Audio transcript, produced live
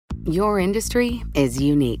Your industry is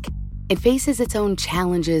unique. It faces its own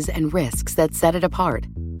challenges and risks that set it apart.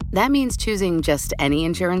 That means choosing just any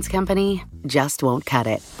insurance company just won't cut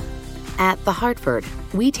it. At The Hartford,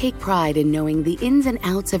 we take pride in knowing the ins and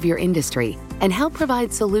outs of your industry and help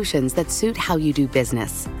provide solutions that suit how you do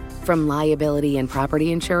business. From liability and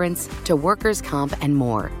property insurance to workers' comp and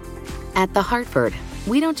more. At The Hartford,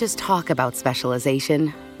 we don't just talk about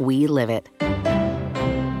specialization, we live it.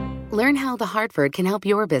 Learn how The Hartford can help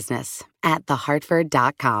your business at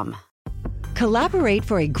thehartford.com. Collaborate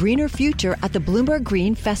for a greener future at the Bloomberg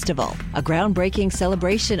Green Festival, a groundbreaking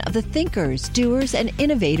celebration of the thinkers, doers, and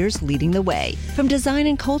innovators leading the way. From design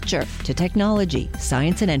and culture to technology,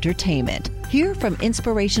 science, and entertainment. Hear from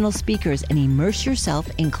inspirational speakers and immerse yourself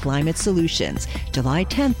in climate solutions. July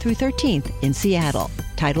 10th through 13th in Seattle.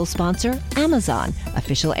 Title sponsor, Amazon.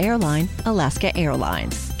 Official airline, Alaska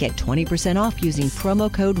Airlines. Get 20% off using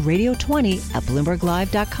promo code radio20 at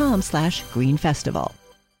bloomberglive.com/greenfestival.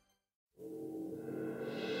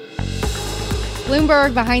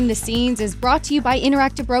 Bloomberg Behind the Scenes is brought to you by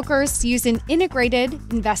Interactive Brokers. Use an integrated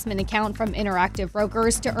investment account from Interactive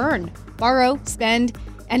Brokers to earn, borrow, spend,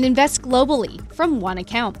 and invest globally from one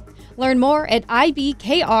account. Learn more at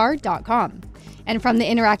ibkr.com. And from the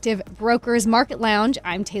Interactive Brokers Market Lounge,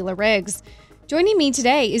 I'm Taylor Riggs. Joining me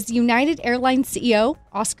today is United Airlines CEO,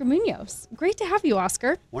 Oscar Munoz. Great to have you,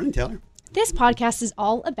 Oscar. Morning, Taylor. This podcast is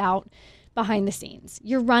all about behind the scenes.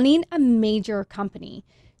 You're running a major company.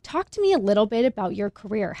 Talk to me a little bit about your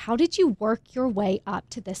career. How did you work your way up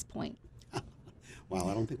to this point? Well,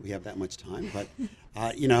 I don't think we have that much time, but,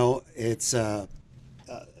 it's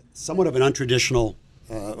somewhat of an untraditional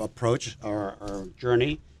approach or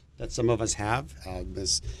journey that some of us have.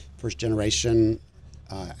 This first generation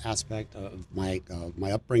aspect of my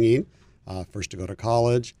upbringing, first to go to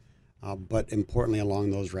college, but importantly along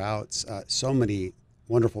those routes, so many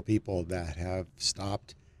wonderful people that have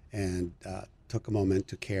stopped and took a moment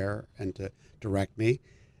to care and to direct me,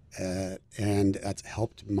 and that's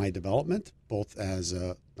helped my development both as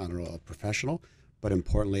a professional, but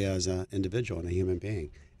importantly as an individual and a human being.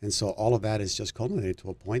 And so all of that has just culminated to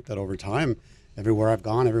a point that over time, everywhere I've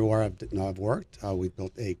gone, everywhere I've worked, we've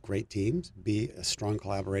built a great team, a strong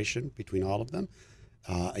collaboration between all of them,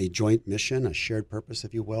 a joint mission, a shared purpose,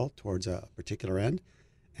 if you will, towards a particular end.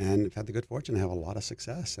 And I've had the good fortune to have a lot of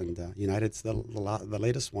success. And United's the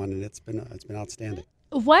latest one, and it's been outstanding.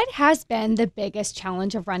 What has been the biggest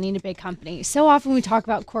challenge of running a big company? So often we talk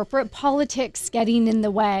about corporate politics getting in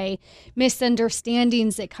the way,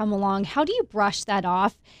 misunderstandings that come along. How do you brush that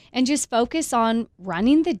off and just focus on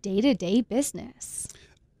running the day-to-day business?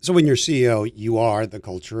 So when you're CEO, you are the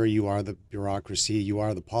culture, you are the bureaucracy, you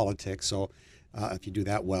are the politics. So if you do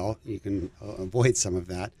that well, you can avoid some of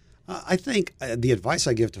that. I think the advice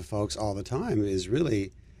I give to folks all the time is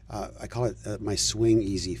really, I call it my swing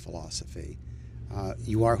easy philosophy.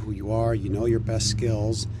 You are who you are, you know your best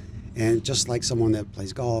skills, and just like someone that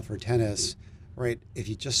plays golf or tennis, right, if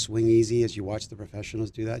you just swing easy as you watch the professionals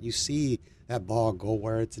do that, you see that ball go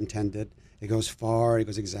where it's intended. It goes far, it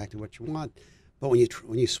goes exactly what you want. But when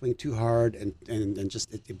you swing too hard and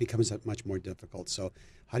just it becomes much more difficult. So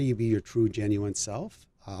how do you be your true, genuine self?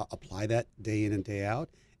 Apply that day in and day out.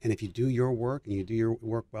 And if you do your work and you do your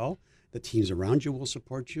work well, the teams around you will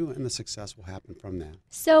support you and the success will happen from that.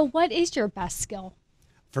 So what is your best skill?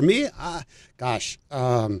 For me,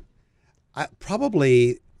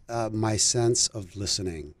 probably my sense of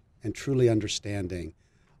listening and truly understanding.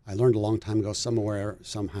 I learned a long time ago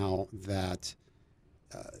somehow that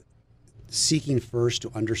seeking first to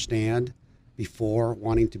understand before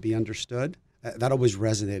wanting to be understood, that always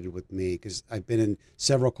resonated with me because I've been in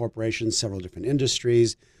several corporations, several different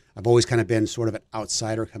industries. I've always kind of been sort of an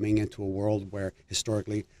outsider coming into a world where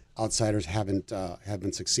historically outsiders haven't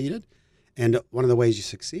succeeded. And one of the ways you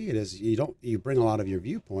succeed is you bring a lot of your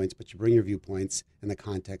viewpoints, but you bring your viewpoints in the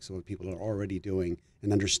context of what people are already doing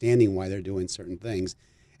and understanding why they're doing certain things.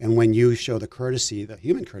 And when you show the courtesy, the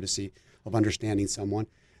human courtesy of understanding someone,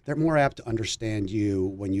 they're more apt to understand you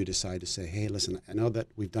when you decide to say, hey, listen, I know that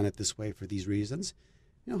we've done it this way for these reasons.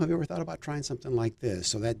 Have you ever thought about trying something like this?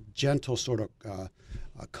 So that gentle sort of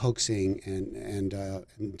coaxing and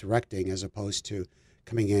directing, as opposed to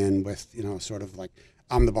coming in with, sort of like,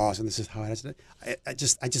 I'm the boss and this is how I did it. I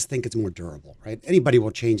just think it's more durable, right? Anybody will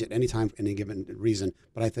change at any time for any given reason.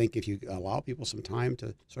 But I think if you allow people some time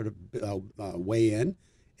to sort of weigh in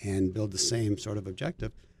and build the same sort of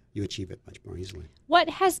objective, you achieve it much more easily. What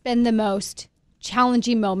has been the most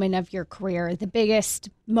challenging moment of your career, the biggest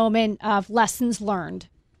moment of lessons learned?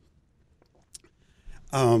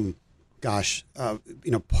 Part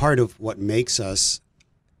of what makes us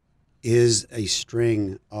is a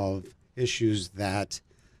string of issues that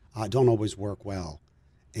don't always work well.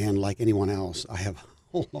 And like anyone else, I have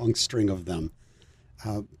a whole long string of them.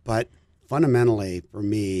 But fundamentally, for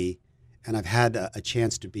me, and I've had a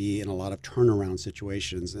chance to be in a lot of turnaround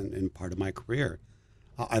situations in part of my career,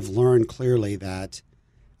 I've learned clearly that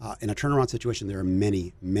in a turnaround situation, there are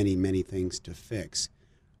many, many, many things to fix.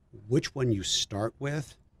 Which one you start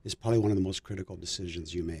with is probably one of the most critical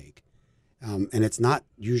decisions you make. And it's not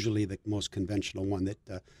usually the most conventional one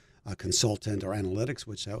that a consultant or analytics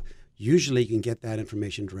would say. Usually you can get that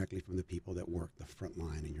information directly from the people that work the front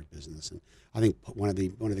line in your business. And I think one of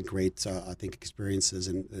the great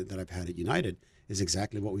experiences that I've had at United is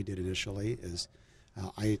exactly what we did initially. Is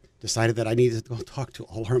I decided that I needed to go talk to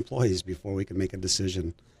all our employees before we could make a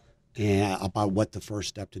decision about what the first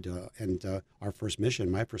step to do. And my first mission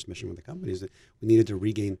with the company is that we needed to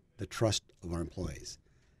regain the trust of our employees.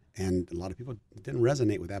 And a lot of people didn't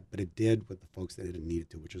resonate with that, but it did with the folks that it needed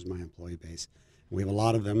to, which was my employee base. And we have a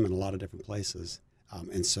lot of them in a lot of different places.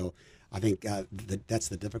 And so I think that's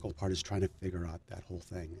the difficult part, is trying to figure out that whole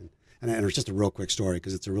thing. And it's just a real quick story,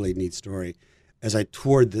 because it's a really neat story. As I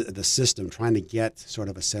toured the system, trying to get sort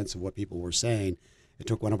of a sense of what people were saying, it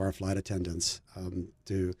took one of our flight attendants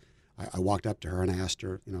I walked up to her and I asked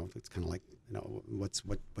her, it's kind of like,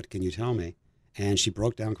 what can you tell me? And she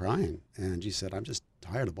broke down crying, and she said, I'm just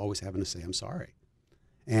tired of always having to say I'm sorry.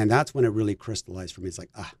 And that's when it really crystallized for me. It's like,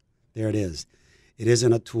 there it is. It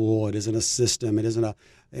isn't a tool. It isn't a system. It isn't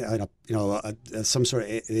some sort of,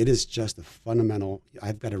 it is just a fundamental,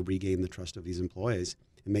 I've got to regain the trust of these employees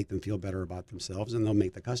and make them feel better about themselves, and they'll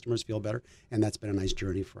make the customers feel better. And that's been a nice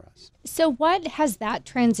journey for us. So what has that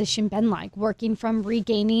transition been like, working from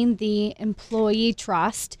regaining the employee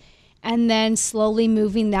trust and then slowly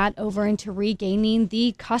moving that over into regaining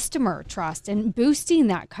the customer trust and boosting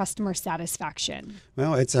that customer satisfaction?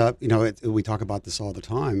 Well, it's we talk about this all the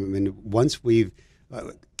time. I mean, once we've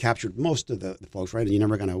captured most of the folks, right? And you're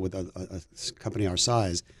never going to with a company our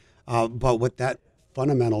size, but with that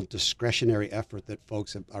fundamental discretionary effort that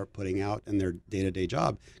folks are putting out in their day-to-day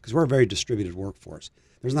job, because we're a very distributed workforce.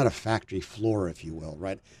 There's not a factory floor, if you will,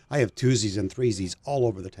 right? I have twosies and threesies all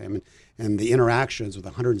over the time, and the interactions with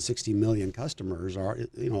 160 million customers are,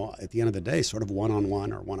 at the end of the day, sort of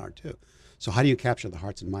one-on-one or one-on-two. So how do you capture the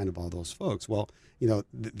hearts and mind of all those folks? Well,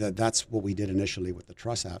 that's what we did initially with the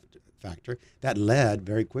trust factor. That led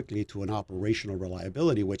very quickly to an operational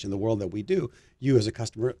reliability, which in the world that we do, you as a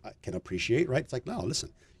customer can appreciate, right? It's like, no,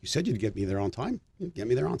 listen, you said you'd get me there on time. You get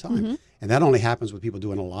me there on time. Mm-hmm. And that only happens with people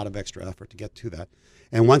doing a lot of extra effort to get to that.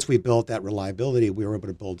 And once we built that reliability, we were able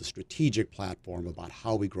to build a strategic platform about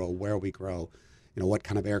how we grow, where we grow, what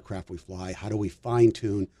kind of aircraft we fly, how do we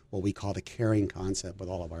fine-tune what we call the caring concept with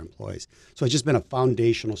all of our employees. So it's just been a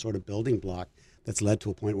foundational sort of building block that's led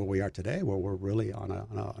to a point where we are today, where we're really on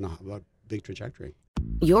a big trajectory.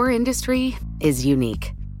 Your industry is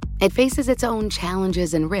unique. It faces its own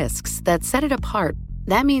challenges and risks that set it apart.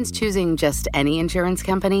 That means choosing just any insurance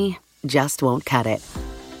company just won't cut it.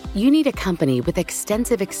 You need a company with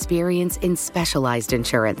extensive experience in specialized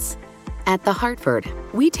insurance. At The Hartford,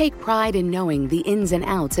 we take pride in knowing the ins and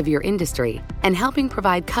outs of your industry and helping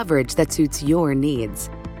provide coverage that suits your needs.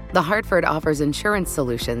 The Hartford offers insurance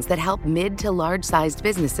solutions that help mid to large-sized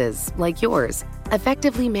businesses like yours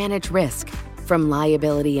effectively manage risk, from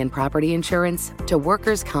liability and property insurance to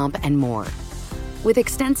workers' comp and more. With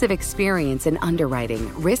extensive experience in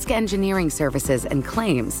underwriting, risk engineering services, and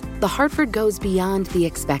claims, The Hartford goes beyond the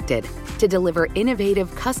expected to deliver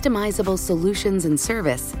innovative, customizable solutions and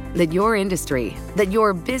service that your industry, that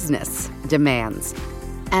your business demands.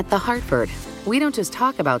 At The Hartford, we don't just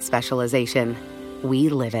talk about specialization, we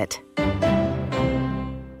live it.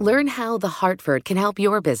 Learn how The Hartford can help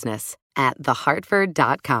your business at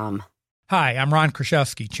thehartford.com. Hi, I'm Ron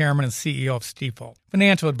Kraszewski, Chairman and CEO of Stifel.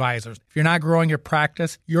 Financial advisors, if you're not growing your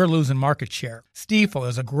practice, you're losing market share. Stifel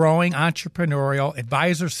is a growing, entrepreneurial,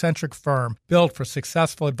 advisor-centric firm built for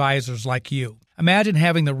successful advisors like you. Imagine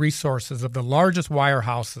having the resources of the largest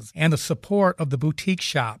wirehouses and the support of the boutique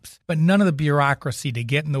shops, but none of the bureaucracy to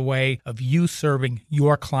get in the way of you serving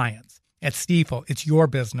your clients. At Stifel, it's your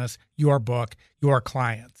business, your book, your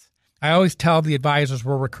clients. I always tell the advisors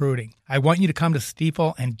we're recruiting, I want you to come to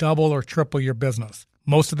Stifel and double or triple your business.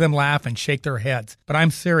 Most of them laugh and shake their heads, but I'm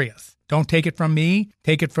serious. Don't take it from me.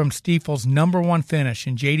 Take it from Stifel's #1 finish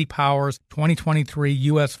in J.D. Power's 2023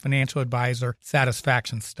 U.S. Financial Advisor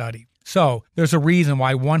Satisfaction Study. So, there's a reason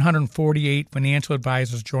why 148 financial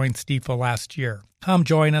advisors joined Stifel last year. Come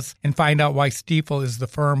join us and find out why Stifel is the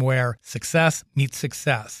firm where success meets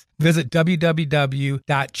success. Visit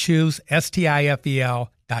www.choosestifel.com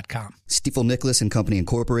Stifel.com. Stifel Nicholas and Company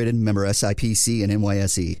Incorporated, member SIPC and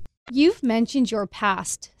NYSE. You've mentioned your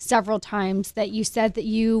past several times, that you said that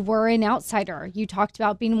you were an outsider. You talked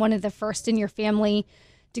about being one of the first in your family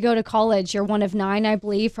to go to college. You're one of 9, I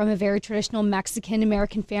believe, from a very traditional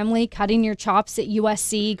Mexican-American family, cutting your chops at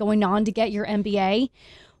USC, going on to get your MBA.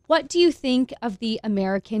 What do you think of the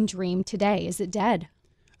American dream today? Is it dead?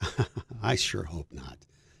 I sure hope not.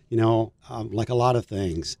 Like a lot of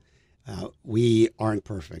things, we aren't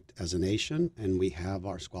perfect as a nation, and we have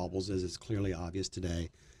our squabbles, as is clearly obvious today.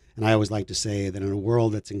 And I always like to say that in a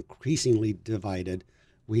world that's increasingly divided,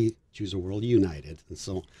 we choose a world united. And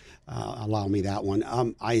so allow me that one.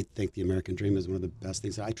 I think the American dream is one of the best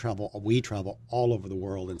things. We travel all over the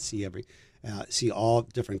world and see all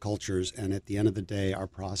different cultures. And at the end of the day, our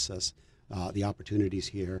process, the opportunities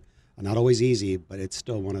here are not always easy, but it's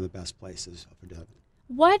still one of the best places for Devin.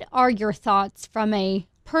 What are your thoughts from a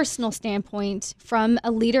personal standpoint, from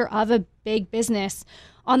a leader of a big business,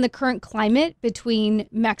 on the current climate between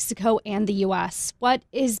Mexico and the U.S.? What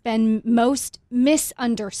has been most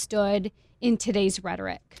misunderstood in today's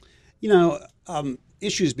rhetoric?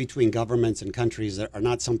 Issues between governments and countries are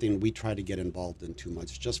not something we try to get involved in too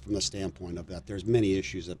much, just from the standpoint of that there's many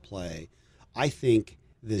issues at play. I think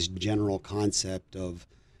this general concept of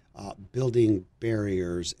building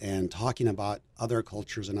barriers and talking about other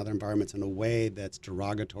cultures and other environments in a way that's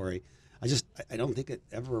derogatory, I don't think it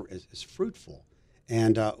ever is fruitful.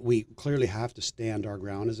 And we clearly have to stand our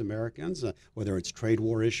ground as Americans, whether it's trade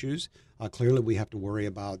war issues. Clearly, we have to worry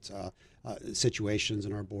about situations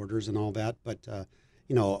in our borders and all that. But,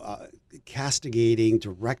 castigating,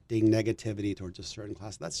 directing negativity towards a certain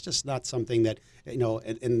class, that's just not something that,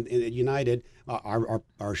 in United,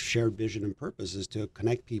 our shared vision and purpose is to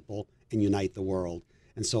connect people and unite the world.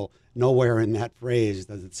 And so nowhere in that phrase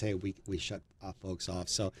does it say we shut folks off.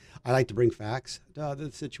 So I like to bring facts to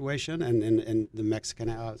the situation and the Mexican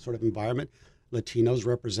sort of environment. Latinos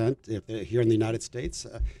represent, if they're here in the United States,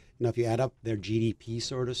 if you add up their GDP,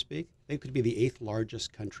 so to speak, they could be the 8th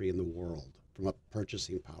largest country in the world from a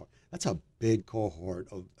purchasing power. That's a big cohort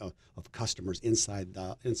of customers inside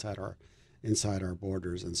our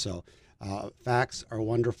borders. And so facts are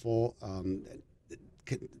wonderful.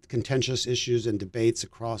 Contentious issues and debates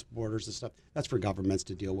across borders and stuff, that's for governments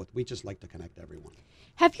to deal with. We just like to connect everyone.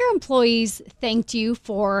 Have your employees thanked you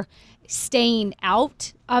for staying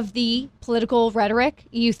out of the political rhetoric?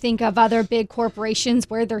 You think of other big corporations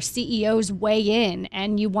where their CEOs weigh in,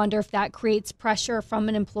 and you wonder if that creates pressure from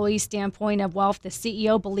an employee standpoint of, well, if the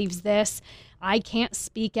CEO believes this, I can't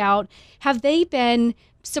speak out. Have they been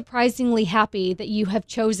surprisingly happy that you have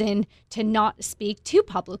chosen to not speak too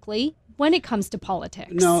publicly when it comes to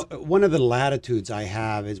politics? No, one of the latitudes I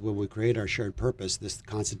have is when we create our shared purpose, this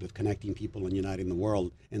concept of connecting people and uniting the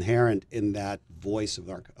world, inherent in that voice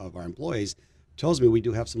of our employees, tells me we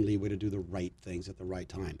do have some leeway to do the right things at the right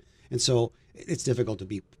time. And so it's difficult to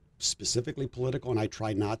be specifically political, and I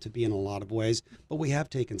try not to be in a lot of ways, but we have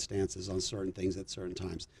taken stances on certain things at certain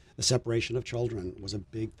times. The separation of children was a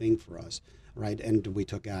big thing for us, right? And we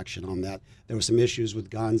took action on that. There were some issues with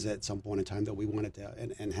guns at some point in time that we wanted to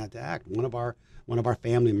and had to act. One of our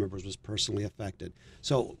family members was personally affected.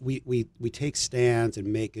 So we take stands and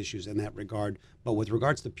make issues in that regard. But with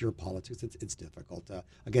regards to pure politics, it's difficult.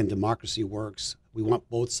 Again, democracy works. We want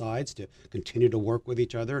both sides to continue to work with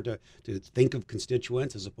each other, to think of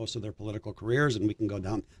constituents as opposed to their political careers, and we can go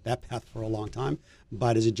down that path for a long time.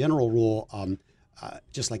 But as a general rule,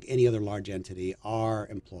 just like any other large entity, our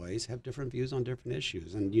employees have different views on different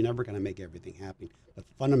issues, and you're never going to make everything happen. But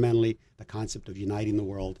fundamentally, the concept of uniting the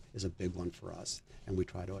world is a big one for us, and we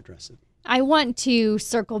try to address it. I want to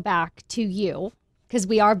circle back to you, because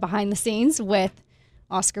we are behind the scenes with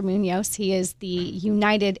Oscar Munoz. He is the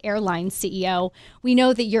United Airlines CEO. We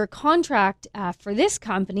know that your contract for this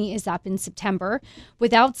company is up in September.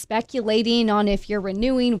 Without speculating on if you're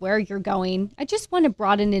renewing, where you're going, I just want to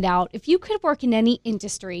broaden it out. If you could work in any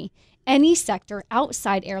industry, any sector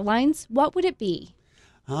outside airlines, what would it be?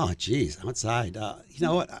 Oh, geez, outside. You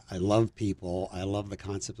know what? I love people. I love the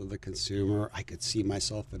concept of the consumer. I could see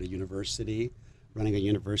myself at a university, running a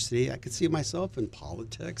university. I could see myself in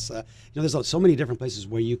politics. There's so many different places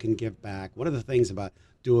where you can give back. One of the things about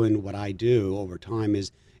doing what I do over time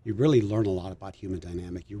is you really learn a lot about human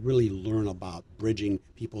dynamic. You really learn about bridging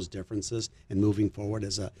people's differences and moving forward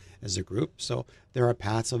as a group. So there are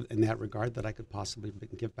paths in that regard that I could possibly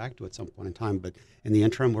give back to at some point in time. But in the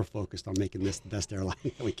interim, we're focused on making this the best airline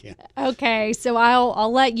that we can. Okay, so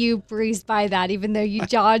I'll let you breeze by that, even though you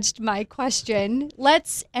dodged my question.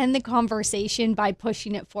 Let's end the conversation by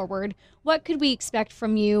pushing it forward. What could we expect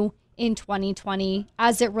from you in 2020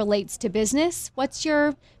 as it relates to business? What's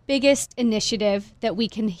your biggest initiative that we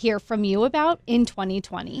can hear from you about in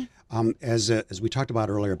 2020? As we talked about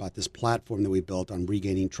earlier about this platform that we built on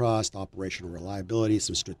regaining trust, operational reliability,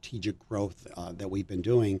 some strategic growth that we've been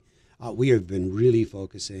doing, we have been really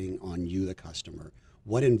focusing on you, the customer.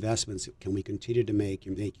 What investments can we continue to make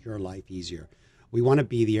and make your life easier? We want to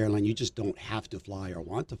be the airline you just don't have to fly or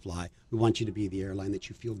want to fly. We want you to be the airline that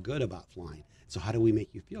you feel good about flying. So how do we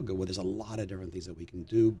make you feel good? Well, there's a lot of different things that we can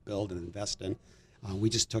do, build, and invest in. We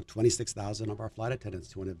just took 26,000 of our flight attendants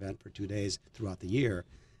to an event for 2 days throughout the year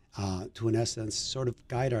to, in essence, sort of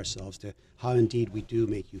guide ourselves to how indeed we do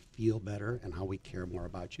make you feel better and how we care more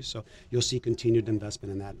about you. So you'll see continued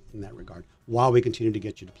investment in that regard while we continue to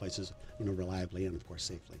get you to places, reliably and, of course,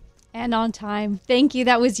 safely. And on time. Thank you.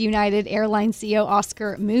 That was United Airlines CEO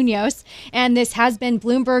Oscar Munoz. And this has been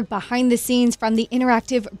Bloomberg Behind the Scenes from the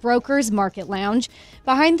Interactive Brokers Market Lounge.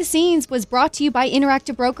 Behind the Scenes was brought to you by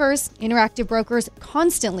Interactive Brokers. Interactive Brokers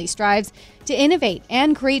constantly strives to innovate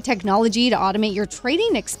and create technology to automate your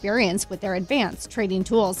trading experience with their advanced trading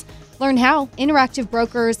tools. Learn how Interactive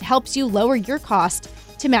Brokers helps you lower your cost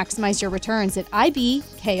to maximize your returns at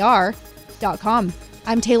ibkr.com.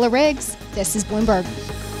 I'm Taylor Riggs. This is Bloomberg.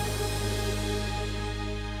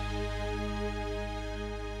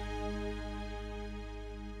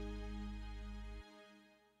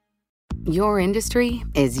 Your industry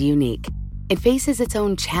is unique. It faces its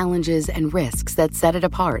own challenges and risks that set it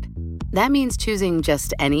apart. That means choosing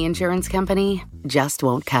just any insurance company just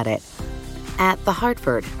won't cut it. At The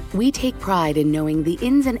Hartford, we take pride in knowing the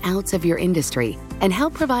ins and outs of your industry and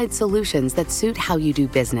help provide solutions that suit how you do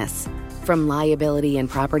business. From liability and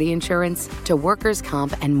property insurance to workers'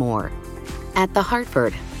 comp and more. At The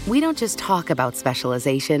Hartford, we don't just talk about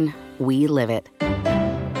specialization, we live it.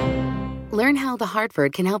 Learn how The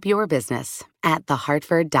Hartford can help your business at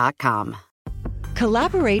thehartford.com.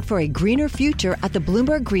 Collaborate for a greener future at the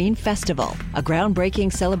Bloomberg Green Festival, a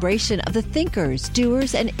groundbreaking celebration of the thinkers,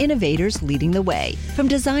 doers, and innovators leading the way. From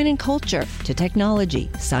design and culture to technology,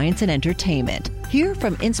 science, and entertainment. Hear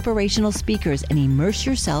from inspirational speakers and immerse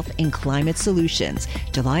yourself in climate solutions.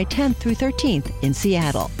 July 10th through 13th in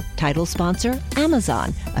Seattle. Title sponsor,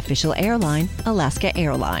 Amazon. Official airline, Alaska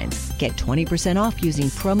Airlines. Get 20% off using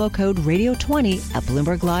promo code radio20 at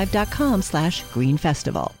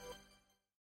bloomberglive.com/greenfestival.